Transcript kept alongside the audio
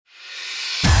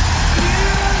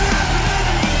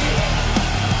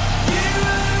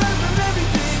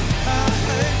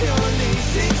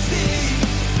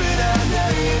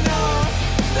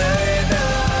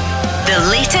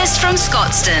latest from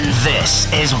Scotstoun. This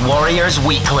is Warriors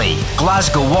Weekly,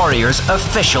 Glasgow Warriors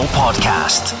official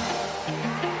podcast.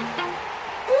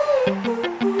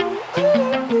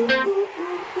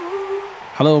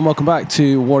 Hello and welcome back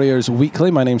to Warriors Weekly.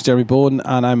 My name's Jeremy Bowen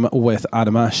and I'm with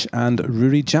Adam Ash and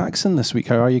Rory Jackson this week.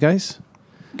 How are you guys?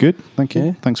 Good, thank you.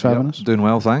 Yeah. Thanks for having us. Doing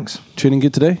well, thanks. Training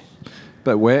good today?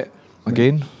 Bit wet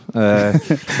again.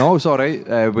 No, it's all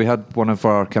right. We had one of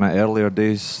our kind of earlier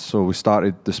days, so we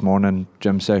started this morning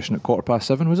gym session at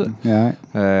 7:15, was it? Yeah.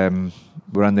 We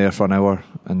were in there for an hour,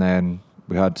 and then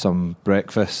we had some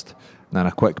breakfast, and then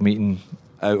a quick meeting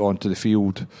out onto the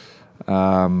field.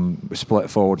 We split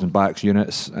forwards and backs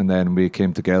units, and then we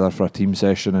came together for a team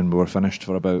session, and we were finished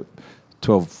for about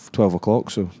 12 o'clock.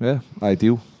 So yeah,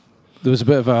 ideal. There was a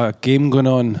bit of a game going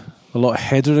on, a lot of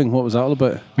headering. What was that all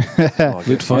about?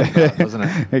 Looked fun, doesn't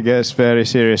it? It gets very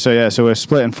serious. So we're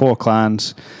split in 4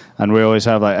 clans, and we always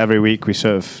have, like, every week we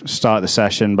sort of start the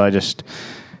session by just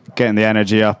getting the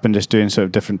energy up and just doing sort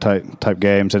of different type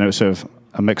games. And it was sort of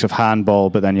a mix of handball,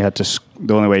 but then you had to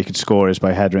the only way you could score is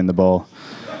by headering the ball.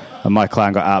 And my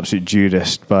clan got absolute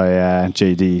Judiced by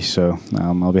JD, so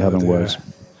I'll be having words.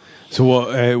 So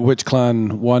what? Which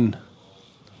clan won?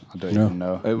 I don't even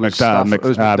know. It was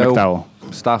McDowell.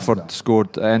 Stafford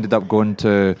scored. It ended up going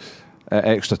to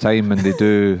extra time, and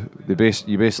you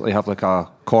basically have like a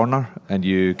corner, and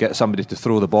you get somebody to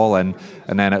throw the ball in,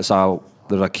 and then there's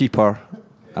a keeper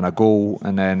and a goal,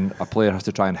 and then a player has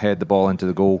to try and head the ball into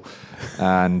the goal,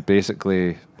 and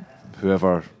basically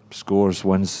whoever scores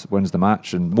wins the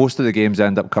match. And most of the games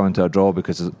end up coming to a draw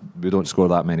because we don't score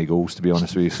that many goals, to be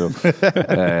honest with you. So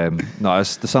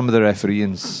some of the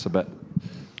refereeing's a bit.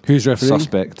 Who's refereeing?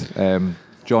 Suspect.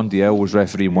 John DL was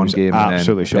refereeing one game, and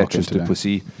then Petrus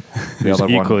Duplessis the other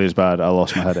one. Equally as bad. I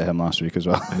lost my head at him last week as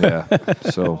well. Yeah,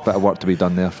 so bit of work to be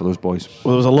done there for those boys.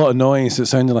 Well, there was a lot of noise. It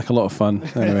sounded like a lot of fun.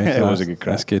 Anyway, it was a good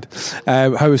crack. That's good.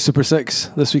 How was Super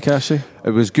 6 this week, Ashley?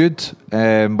 It was good.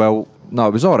 It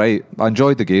was all right. I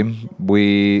enjoyed the game.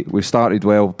 We started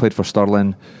well, played for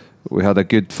Stirling. We had a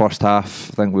good first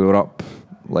half. I think we were up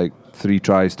like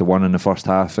 3-1 in the first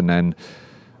half, and then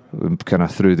we kind of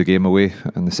threw the game away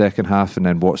in the second half, and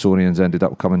then Watsonians ended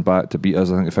up coming back to beat us.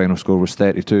 I think the final score was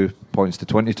 32 points to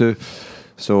 22.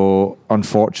 So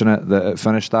unfortunate that it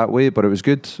finished that way, but it was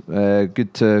good.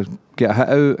 Good to get a hit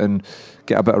out and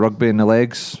get a bit of rugby in the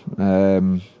legs.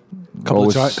 Couple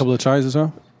of tries as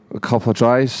well. A couple of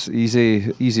tries,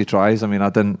 easy tries. I mean, I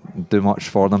didn't do much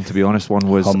for them, to be honest. One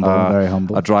was very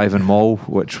humble. A drive and maul,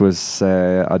 which was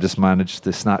I just managed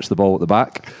to snatch the ball at the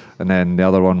back, and then the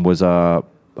other one was a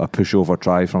pushover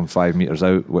try from 5 metres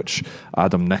out, which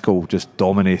Adam Nicol just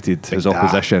dominated his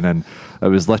opposition, and it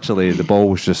was literally the ball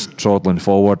was just trotting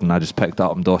forward, and I just picked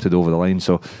up and dotted over the line.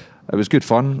 So it was good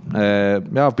fun.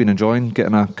 I've been enjoying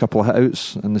getting a couple of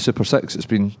hitouts in the Super 6. It's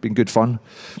been good fun.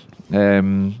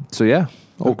 So yeah.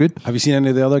 All good. Have you seen any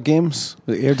of the other games?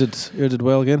 Ayr did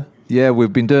well again? Yeah,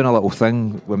 we've been doing a little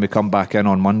thing when we come back in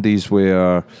on Mondays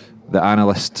where the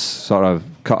analysts sort of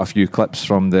cut a few clips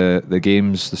from the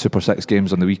games, the Super 6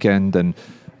 games on the weekend, and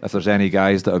if there's any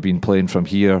guys that have been playing from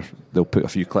here, they'll put a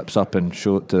few clips up and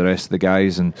show it to the rest of the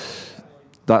guys, and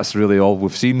that's really all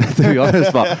we've seen, to be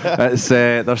honest. But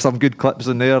there's some good clips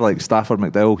in there, like Stafford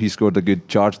McDowell. He scored a good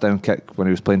charge down kick when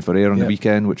he was playing for Ayr on the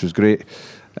weekend, which was great.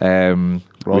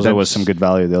 Rosa was some good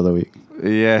value the other week.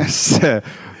 Yes.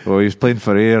 Well, he was playing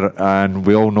for Ayr, and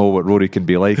we all know what Rory can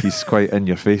be like. He's quite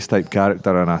in-your-face type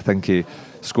character, and I think he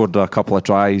scored a couple of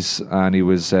tries, and he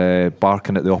was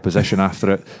barking at the opposition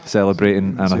after it,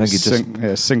 celebrating. And so I think he just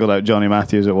singled out Johnny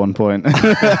Matthews at one point and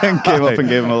came up and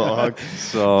gave him a little hug.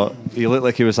 So he looked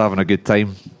like he was having a good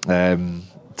time.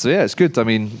 So yeah, it's good. I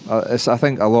mean, I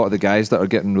think a lot of the guys that are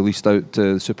getting released out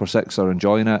to Super 6 are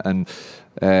enjoying it, and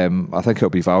I think it'll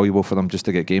be valuable for them just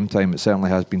to get game time. It certainly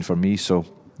has been for me. So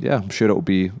yeah, I'm sure it'll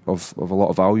be of a lot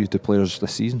of value to players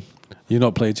this season. You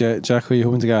not played yet, Jack? Are you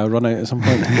hoping to get a run out at some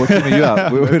point? What team are you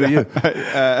at? Where are you?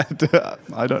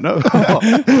 I don't know. Well,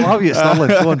 how are you at Stirling?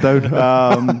 Go on down.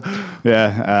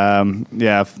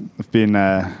 I've been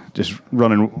just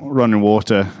running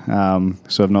water,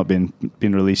 so I've not been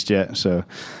released yet. So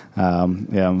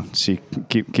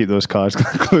keep those cards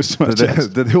close to my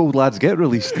chest. Did the old lads get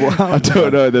released? What happened? I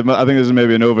don't know. I think there's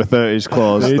maybe an over 30s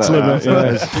clause.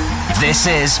 This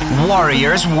is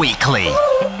Warriors Weekly.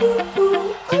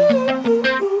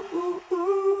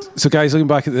 So guys, looking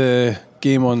back at the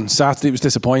game on Saturday, it was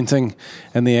disappointing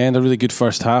in the end. A really good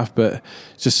first half, but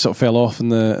just sort of fell off in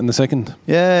the second.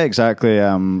 Yeah, exactly.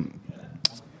 The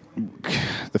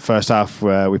first half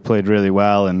we played really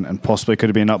well and possibly could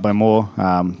have been up by more.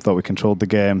 Thought we controlled the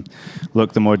game,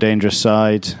 looked the more dangerous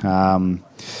side.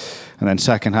 And then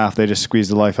second half, they just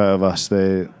squeezed the life out of us.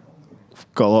 They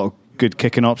got a lot of good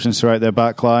kicking options throughout their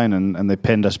back line, and they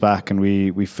pinned us back, and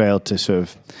we failed to sort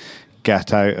of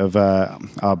get out of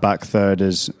our back third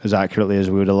as accurately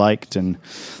as we would have liked. And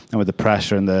with the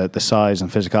pressure and the size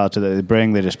and physicality that they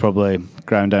bring, they just probably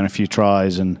ground down a few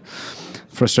tries. And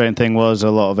frustrating thing was,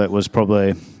 a lot of it was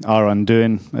probably our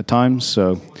undoing at times.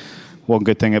 So one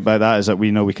good thing about that is that we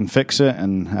know we can fix it,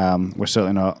 and we're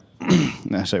certainly not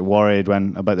necessarily worried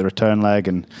about the return leg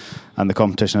and the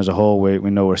competition as a whole. We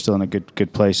know we're still in a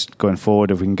good place going forward.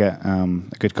 If we can get a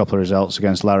good couple of results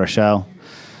against La Rochelle,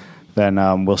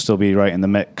 then we'll still be right in the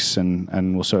mix,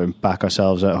 and we'll sort of back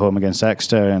ourselves at home against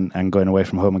Exeter and going away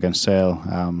from home against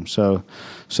Sale. So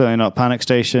certainly not panic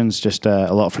stations, just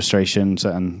a lot of frustrations,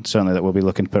 and certainly that we'll be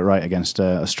looking to put right against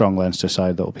a strong Leinster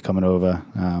side that will be coming over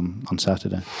on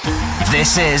Saturday.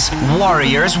 This is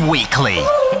Warriors Weekly.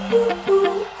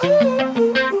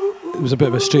 It was a bit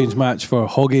of a strange match for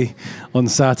Hoggy on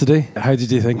Saturday. How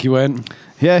did you think he went?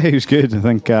 Yeah, he was good. I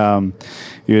think he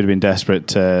would have been desperate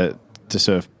to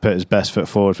sort of put his best foot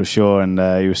forward for sure, and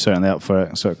he was certainly up for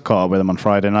it. Sort of caught up with him on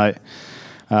Friday night.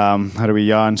 Had a wee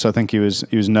yarn, so I think he was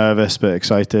nervous but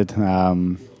excited.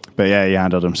 But yeah, he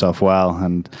handled himself well,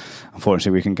 and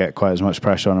unfortunately we couldn't get quite as much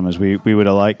pressure on him as we would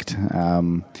have liked.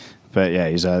 But yeah,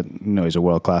 he's a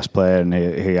world class player, and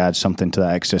he adds something to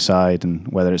that extra side. And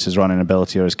whether it's his running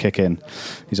ability or his kicking,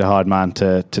 he's a hard man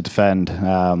to defend.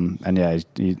 And yeah,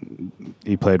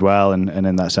 he played well, and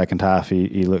in that second half,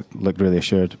 he looked really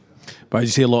assured. But you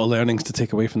see a lot of learnings to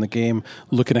take away from the game.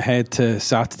 Looking ahead to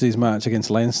Saturday's match against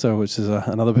Leinster, which is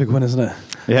another big one, isn't it?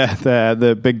 Yeah,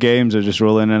 the big games are just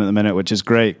rolling in at the minute, which is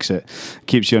great because it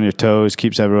keeps you on your toes,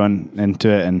 keeps everyone into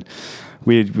it. And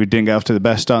we didn't get off to the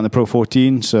best start in the Pro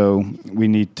 14, so we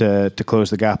need to close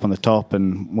the gap on the top,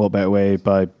 and what better way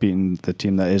by beating the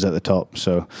team that is at the top.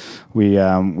 So we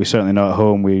certainly know at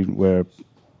home we're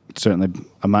certainly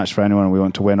a match for anyone, and we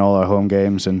want to win all our home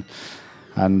games. And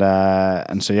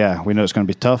so yeah, we know it's going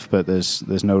to be tough, but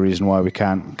there's no reason why we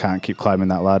can't keep climbing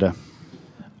that ladder.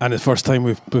 And it's the first time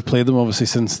we've played them, obviously,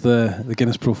 since the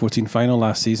Guinness Pro 14 final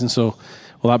last season. So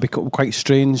will that be quite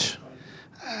strange?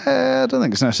 I don't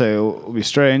think it's necessarily will be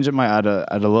strange. It might add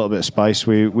a little bit of spice.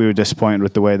 We were disappointed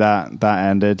with the way that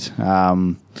ended.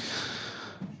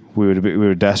 We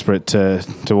were desperate to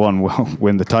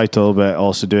win the title, but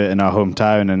also do it in our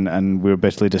hometown, and we were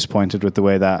bitterly disappointed with the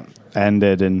way that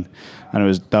ended. And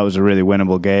that was a really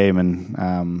winnable game,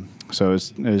 and so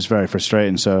it was very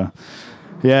frustrating. So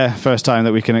yeah, first time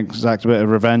that we can exact a bit of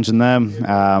revenge on them.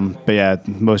 But yeah,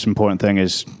 the most important thing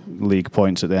is league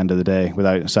points at the end of the day.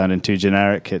 Without sounding too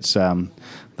generic, it's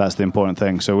that's the important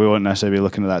thing. So we won't necessarily be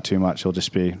looking at that too much. It'll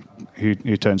just be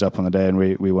who turns up on the day, and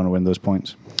we want to win those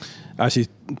points. Actually,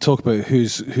 talk about who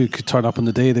could turn up on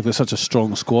the day. They've got such a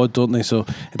strong squad, don't they? So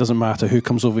it doesn't matter who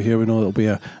comes over here. We know it'll be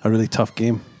a really tough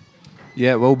game.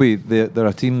 Yeah, it will be. They're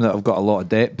a team that have got a lot of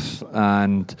depth,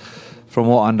 and from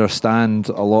what I understand,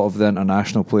 a lot of the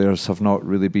international players have not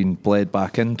really been bled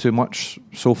back in too much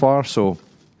so far. So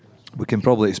we can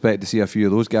probably expect to see a few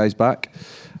of those guys back.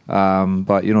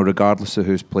 But regardless of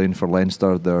who's playing for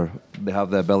Leinster, they have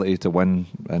the ability to win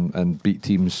and beat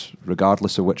teams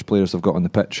regardless of which players they've got on the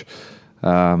pitch.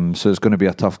 So it's going to be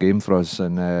a tough game for us,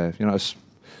 and it's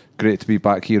great to be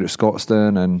back here at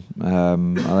Scotstoun, and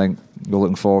I think we're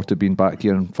looking forward to being back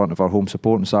here in front of our home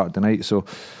support on Saturday night. So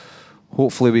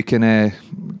hopefully we can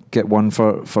get one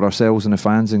for ourselves and the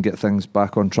fans and get things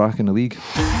back on track in the league.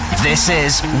 This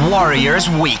is Warriors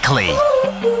Weekly.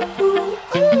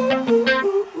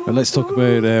 Well, let's talk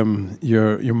about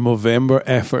your Movember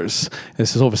efforts.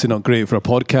 This is obviously not great for a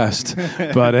podcast,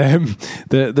 but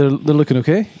they're looking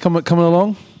okay. Coming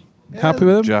along. Yeah. Happy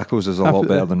with them? Jacko's is a lot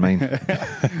better than mine.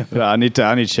 I need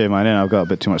to shave mine in. I've got a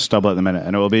bit too much stubble at the minute,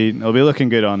 and it'll be looking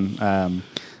good on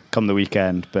come the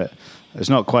weekend. But it's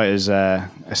not quite as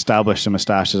established a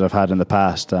moustache as I've had in the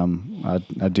past. I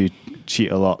do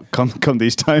cheat a lot come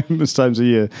these times of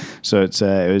year, so it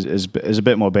was a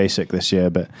bit more basic this year.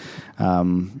 But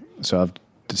so I've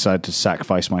decided to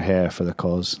sacrifice my hair for the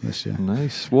cause this year.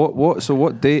 Nice.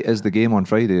 What date is the game on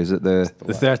Friday? Is it the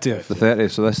 30th? The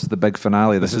 30th. So this is the big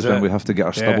finale. This is when we have to get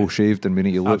our stubble shaved and we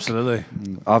need to look. Absolutely.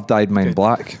 I've dyed mine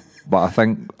black, but I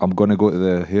think I'm going to go to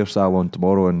the hair salon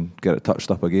tomorrow and get it touched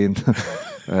up again.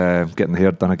 Getting the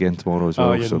hair done again tomorrow as well.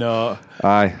 Oh, you're not?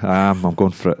 I am. I'm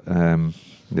going for it.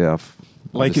 I've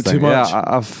like it too much?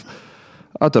 Yeah,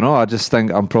 I don't know. I just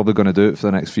think I'm probably going to do it for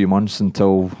the next few months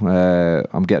until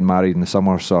I'm getting married in the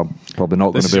summer. So I'm probably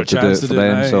not going to be able to do it for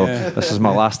then. So this is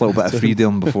my last little bit of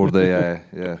freedom before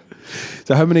the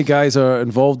So how many guys are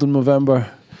involved in Movember?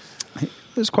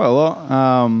 There's quite a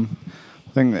lot.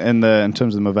 I think in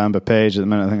terms of the Movember page at the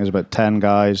minute, I think there's about 10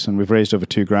 guys, and we've raised over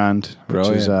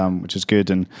 $2,000, which is good.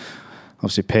 And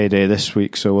obviously payday this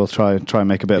week, so we'll try and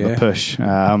make a bit of a push.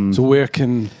 So where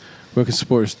can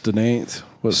supporters donate?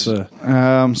 What's the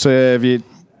so if you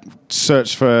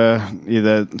search for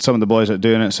either some of the boys that are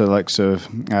doing it, so like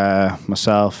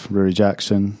myself, Rory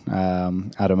Jackson,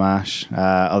 Adam Ash,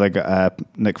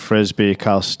 Nick Frisbee,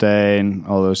 Carl Stain,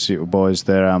 all those boys.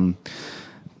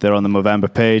 They're on the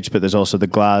Movember page, but there's also the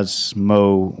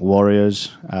Glasmo Warriors,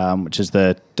 which is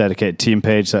the dedicated team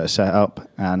page that is set up,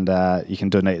 and you can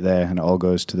donate there, and it all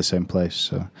goes to the same place.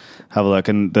 So have a look,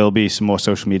 and there'll be some more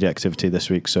social media activity this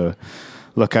week. So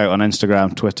look out on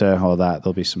Instagram, Twitter, all that.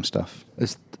 There'll be some stuff.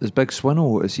 Is Big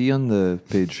Swinnell, is he on the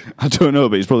page? I don't know,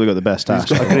 but he's probably got the best tash.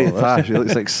 He's got a great tash. He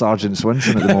looks like Sergeant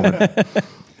Swinson at the moment.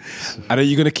 And are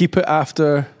you going to keep it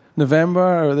after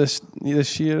November or this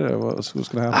year, or what's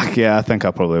going to happen? Yeah, I think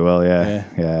I probably will.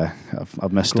 Yeah.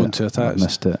 I've missed Grown it. too attached. I've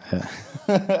missed it.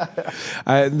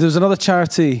 Yeah. There's another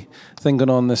charity thing going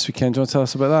on this weekend. Do you want to tell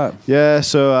us about that? Yeah,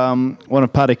 so one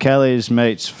of Paddy Kelly's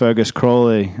mates, Fergus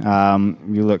Crawley,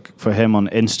 you look for him on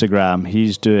Instagram.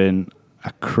 He's doing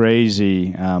a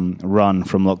crazy run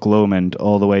from Loch Lomond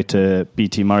all the way to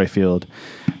BT Murrayfield,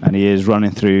 and he is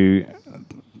running through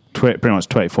pretty much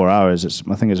 24 hours.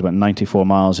 I think it's about 94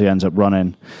 miles he ends up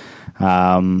running.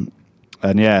 And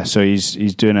yeah, so he's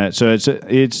doing it. So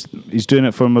he's doing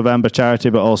it for Movember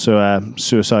charity, but also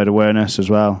suicide awareness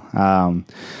as well.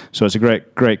 So it's a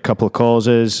great couple of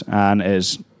causes, and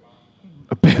it's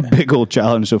a big old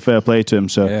challenge. So fair play to him.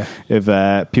 So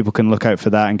if people can look out for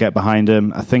that and get behind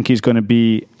him, I think he's going to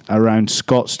be around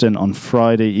Scotstoun on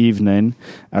Friday evening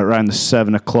at around the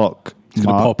 7 o'clock. He's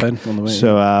going to pop in on the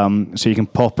way. So you can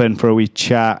pop in for a wee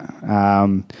chat,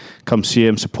 come see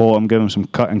him, support him, give him some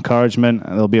encouragement.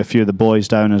 There'll be a few of the boys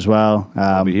down as well.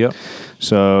 I'll be here.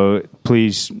 So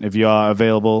please, if you are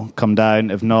available, come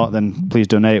down. If not, then please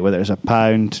donate, whether it's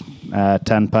 £1, £10,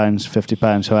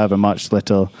 £50, however much,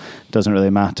 little, doesn't really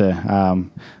matter.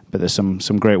 But there's some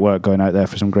great work going out there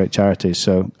for some great charities.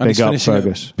 So and big up,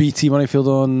 Fergus. BT Murrayfield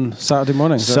on Saturday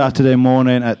morning. Saturday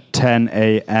morning at 10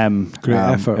 a.m. Great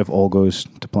effort. If all goes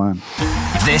to plan.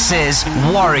 This is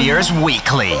Warriors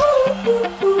Weekly.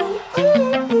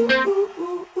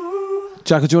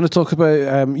 Jacko, do you want to talk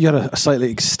about? You had a slightly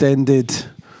extended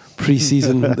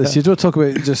pre-season this year. Do you want to talk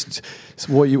about just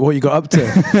what you got up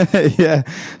to? Yeah.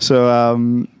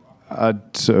 So I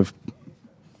sort of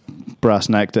brass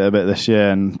necked it a bit this year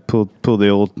and pulled the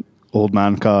old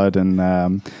man card and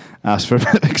asked for an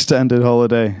extended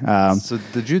holiday. So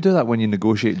did you do that when you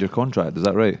negotiated your contract? Is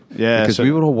that right? Yeah. Because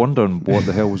we were all wondering what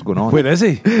the hell was going on. Where is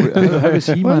he? How has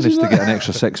he managed to get an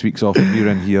extra 6 weeks off and you're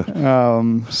in here?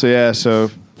 So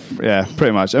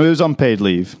pretty much. I mean, it was unpaid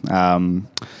leave.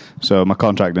 So my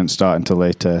contract didn't start until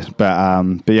later.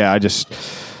 But yeah, I just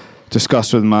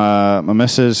discussed with my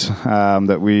missus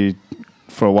that we,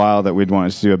 for a while, that we'd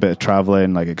wanted to do a bit of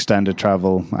traveling, like extended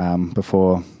travel,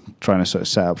 before trying to sort of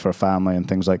set up for a family and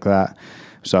things like that.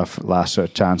 So our last sort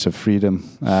of chance of freedom.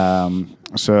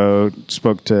 So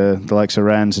spoke to the likes of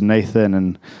Renz and Nathan,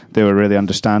 and they were really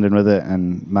understanding with it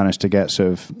and managed to get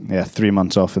sort of 3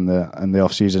 months off in the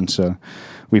off season. So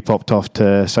we popped off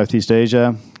to Southeast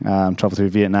Asia, traveled through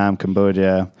Vietnam,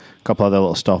 Cambodia, a couple other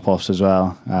little stop offs as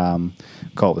well.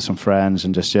 Caught up with some friends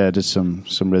and just did some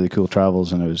really cool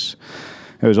travels, and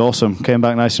it was awesome. Came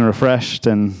back nice and refreshed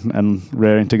and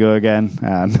raring to go again.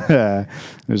 And it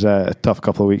was a tough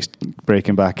couple of weeks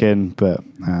breaking back in, but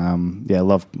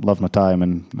loved my time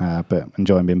and but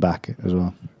enjoying being back as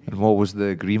well. And what was the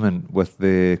agreement with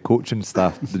the coaching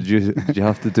staff? Did you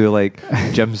have to do like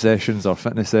gym sessions or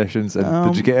fitness sessions? And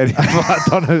did you get any of that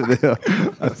done out there?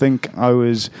 I think I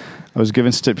was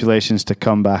given stipulations to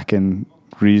come back in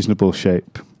reasonable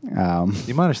shape.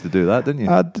 You managed to do that, didn't you?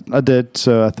 I did.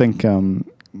 So I think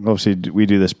obviously we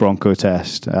do this Bronco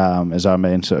test as our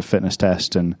main sort of fitness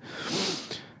test, and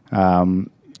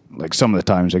like some of the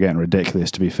times are getting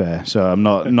ridiculous, to be fair. So I'm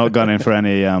not gunning for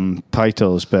any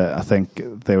titles, but I think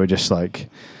they were just like,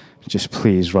 just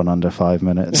please run under 5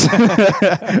 minutes.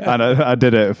 And I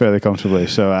did it fairly comfortably.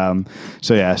 So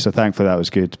thankfully that was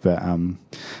good. But I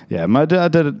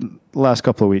did it last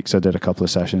couple of weeks. I did a couple of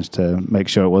sessions to make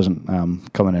sure it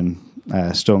wasn't coming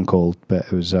in stone cold. But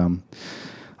it was,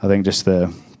 I think, just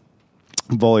the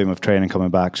volume of training coming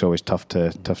back is always tough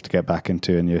to get back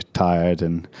into, and you're tired.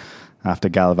 And after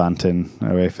gallivanting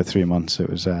away for 3 months, it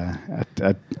was a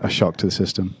shock to the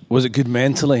system. Was it good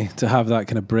mentally to have that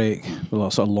kind of break, with a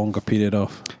sort of longer period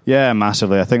off? Yeah,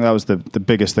 massively. I think that was the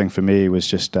biggest thing for me, was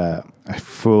just a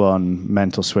full-on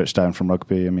mental switch down from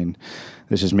rugby. I mean,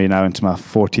 this is me now into my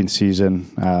 14th season,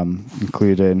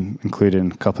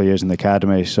 including a couple of years in the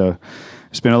academy. So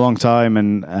it's been a long time,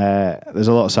 and there's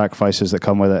a lot of sacrifices that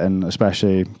come with it, and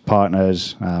especially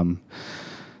partners.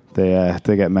 They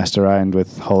get messed around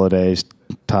with holidays,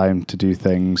 time to do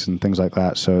things and things like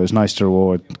that. So it was nice to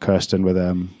reward Kirsten with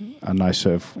a nice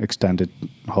sort of extended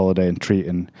holiday and treat,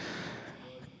 and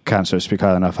can't sort of speak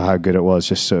highly enough of how good it was,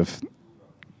 just sort of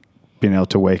being able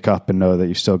to wake up and know that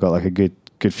you've still got like a good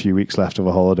few weeks left of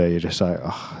a holiday. You're just like,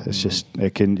 it's just,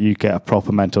 you get a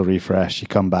proper mental refresh. You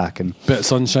come back and bit of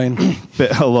sunshine,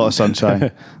 a lot of sunshine,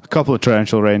 a couple of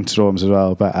torrential rainstorms as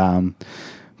well. But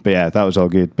yeah, that was all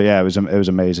good. But yeah, it was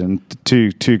amazing.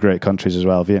 Two great countries as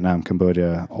well. Vietnam,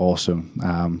 Cambodia,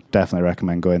 awesome. Definitely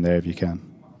recommend going there if you can.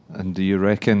 And do you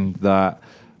reckon that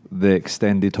the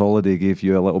extended holiday gave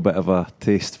you a little bit of a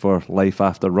taste for life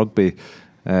after rugby?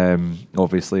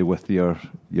 Obviously, with your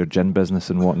gin business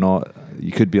and whatnot,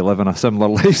 you could be living a similar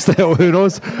lifestyle. Who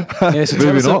knows? Yeah,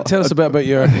 so tell us a bit about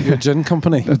your gin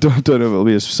company. I don't know if it'll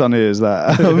be as sunny as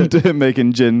that. I'm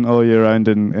making gin all year round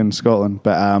in Scotland,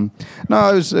 but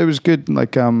no, it was good.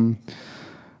 Like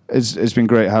it's been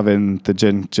great having the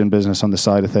gin business on the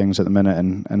side of things at the minute,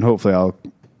 and hopefully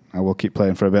I will keep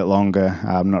playing for a bit longer.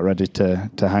 I'm not ready to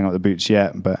hang up the boots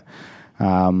yet, but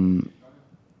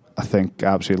I think I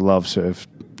absolutely love sort of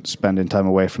spending time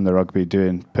away from the rugby,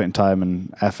 putting time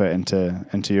and effort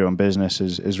into your own business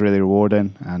is really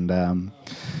rewarding. And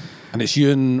it's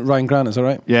you and Ryan Grant, is that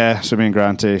right? Yeah, so me and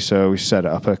Granty. So we set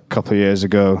it up a couple of years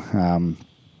ago,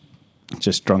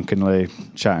 just drunkenly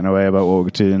chatting away about what we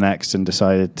could do next, and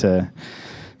decided to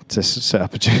set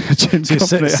up a gin company.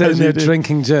 Sitting there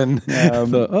drinking gin. Yeah,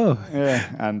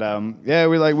 and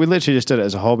we literally just did it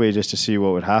as a hobby, just to see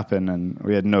what would happen, and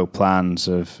we had no plans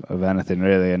of anything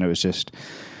really, and it was just,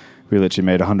 we literally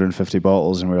made 150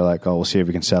 bottles, and we were like, we'll see if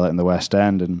we can sell it in the West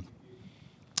End, and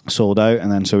sold out, and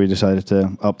then so we decided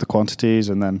to up the quantities,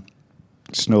 and then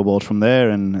snowballed from there,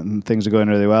 and things are going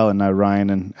really well, and now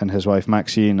Ryan and his wife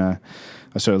Maxine are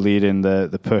sort of leading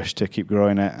the push to keep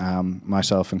growing it.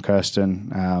 Myself and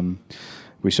Kirsten,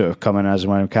 we sort of come in as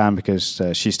and when we can, because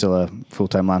she's still a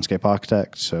full-time landscape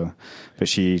architect. So, but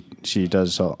she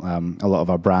does a lot of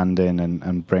our branding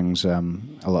and brings a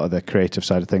lot of the creative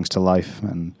side of things to life.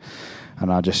 And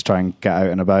I just try and get out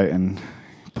and about and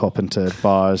pop into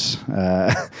bars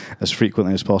as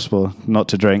frequently as possible, not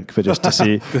to drink, but just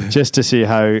to see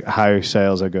how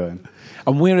sales are going.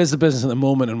 And where is the business at the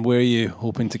moment, and where are you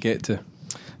hoping to get to?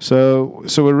 So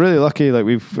we're really lucky. Like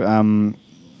we've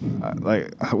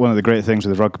like one of the great things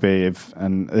with rugby,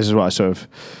 and this is what I sort of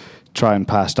try and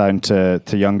pass down to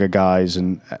younger guys,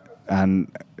 and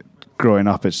growing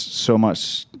up, it's so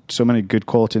many good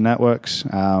quality networks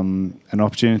and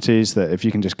opportunities that if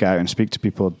you can just get out and speak to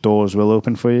people, doors will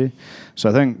open for you. So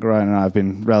I think Ryan and I have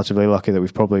been relatively lucky that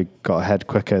we've probably got ahead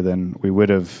quicker than we would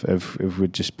have if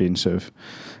we'd just been sort of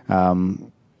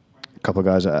a couple of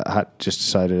guys that had just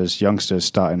decided as youngsters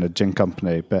starting a gin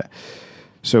company. But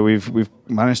so we've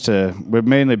managed to, we're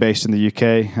mainly based in the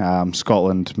UK,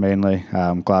 Scotland mainly,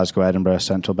 Glasgow, Edinburgh,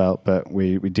 Central Belt, but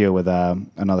we deal with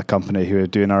another company who are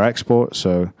doing our export.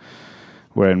 So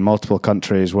we're in multiple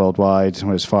countries worldwide,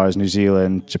 as far as New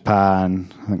Zealand,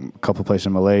 Japan, I think a couple of places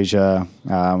in Malaysia,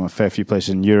 a fair few places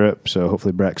in Europe, so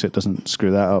hopefully Brexit doesn't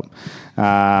screw that up.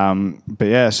 But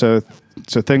yeah, so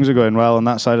things are going well on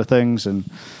that side of things, and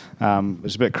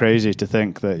it's a bit crazy to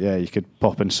think that you could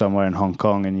pop in somewhere in Hong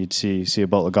Kong and you'd see a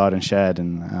bottle of Garden Shed,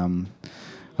 and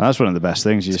that's one of the best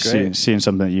things. You seeing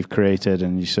something that you've created,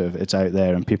 and you sort of, it's out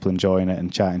there and people enjoying it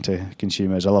and chatting to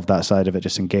consumers. I love that side of it,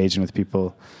 just engaging with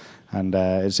people, and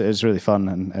it's really fun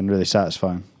and really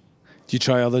satisfying. Do you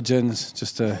try other gins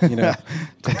just to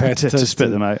competitors to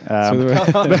spit them out?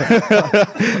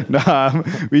 No,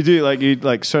 we do.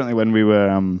 Like certainly when we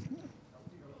were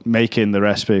making the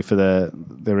recipe for the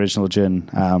original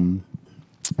gin,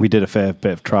 we did a fair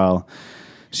bit of trial,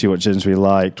 see what gins we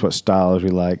liked, what styles we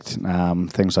liked,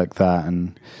 things like that.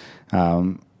 And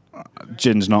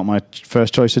gin's not my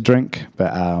first choice of drink,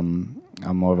 but I'm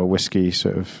more of a whiskey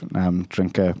sort of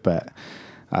drinker. But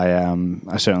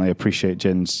I certainly appreciate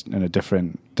gins in a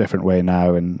different way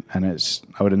now, and I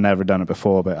would have never done it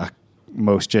before, but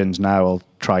most gins now I'll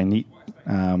try neat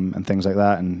and things like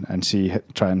that, and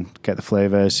try and get the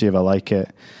flavour, see if I like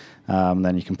it.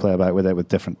 Then you can play about with it with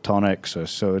different tonics or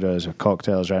sodas or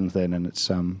cocktails or anything, and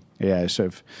it's it sort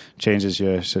of changes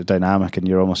your sort of dynamic, and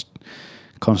you're almost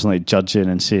constantly judging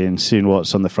and seeing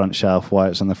what's on the front shelf, why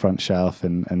it's on the front shelf,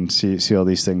 and see all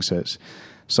these things. So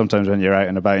sometimes when you're out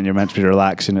and about and you're meant to be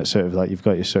relaxing, it's sort of like you've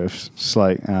got your sort of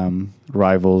slight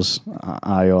rivals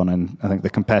eye on, and I think the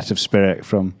competitive spirit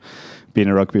from being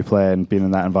a rugby player and being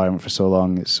in that environment for so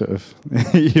long, it's sort of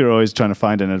you're always trying to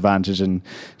find an advantage and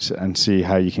see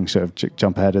how you can sort of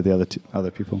jump ahead of the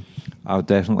other people. I would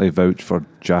definitely vouch for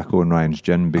Jacko and Ryan's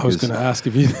gin, because I was going to ask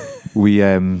if you. we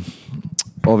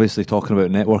obviously talking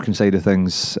about networking side of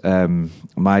things.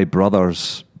 My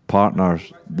brother's partner,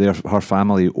 her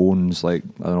family owns like,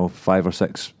 I don't know, 5 or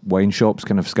 6 wine shops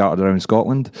kind of scattered around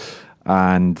Scotland,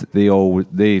 and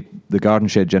the Garden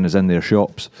Shed gin is in their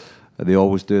shops. They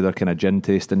always do their kind of gin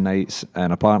tasting nights,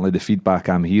 and apparently the feedback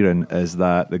I'm hearing is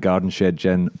that the Garden Shed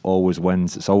gin always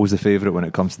wins. It's always the favourite when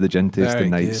it comes to the gin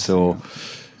tasting nights. So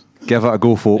give it a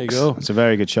go, folks. There you go. It's a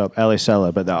very good shop, Ellie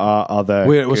Cellar, but there are other.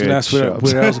 Where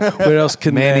else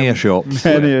can Many a shops.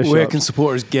 Where can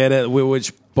supporters get it?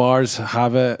 Which bars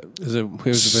have it? Where's the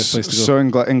best place to go? So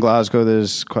in Glasgow,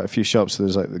 there's quite a few shops.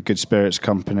 There's like the Good Spirits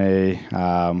Company,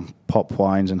 Pop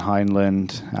Wines in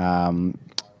Hindland,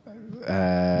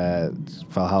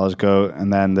 Valhalla's Goat,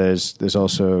 and then there's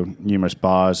also numerous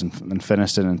bars in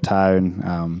Finniston and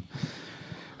town,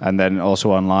 and then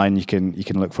also online you can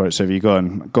look for it. So if you go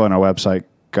on our website,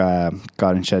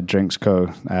 Garden Shed Drinks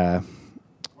Co.,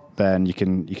 then you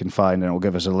can find, and it will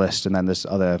give us a list. And then there's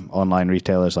other online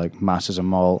retailers like Masters and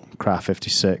Malt, Craft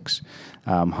 56,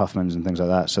 Huffman's and things like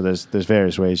that. So there's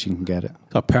various ways you can get it.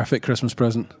 A perfect Christmas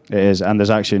present. It is, and there's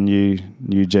actually a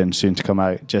new gin soon to come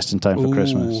out just in time for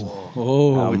Christmas.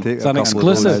 Is that an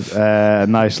exclusive? A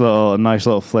nice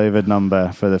little flavoured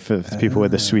number for the people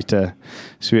with the sweeter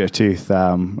tooth.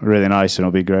 Really nice, and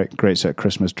it'll be great sort of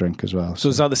Christmas drink as well. So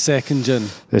is that the second gin?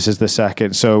 This is the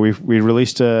second. So we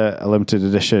released a limited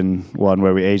edition one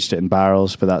where we aged it in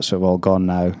barrels, but that's sort of all gone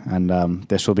now, and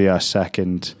this will be our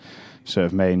second sort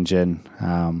of main gin.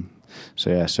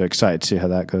 So excited to see how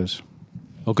that goes.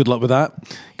 Well, good luck with that.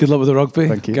 Good luck with the rugby.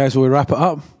 Thank you. Guys, will we wrap it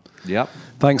up? Yep.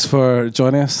 Thanks for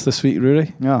joining us this week,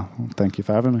 Rory. Yeah, thank you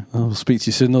for having me. I'll speak to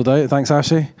you soon, no doubt. Thanks,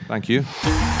 Ashley. Thank you.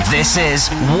 This is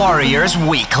Warriors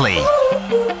Weekly.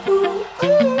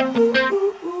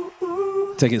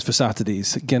 Tickets for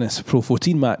Saturday's Guinness Pro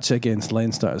 14 match against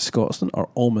Leinster at Scotland are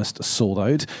almost sold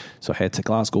out, so head to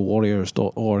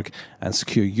glasgowwarriors.org and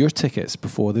secure your tickets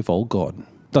before they've all gone.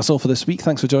 That's all for this week.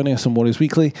 Thanks for joining us on Warriors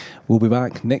Weekly. We'll be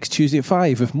back next Tuesday at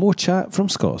 5 with more chat from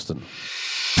Scotstoun.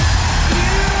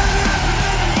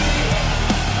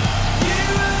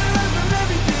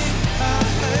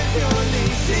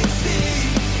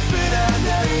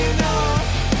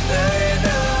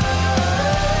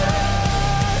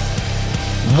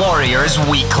 Warriors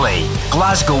Weekly,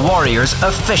 Glasgow Warriors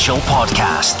official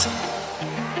podcast.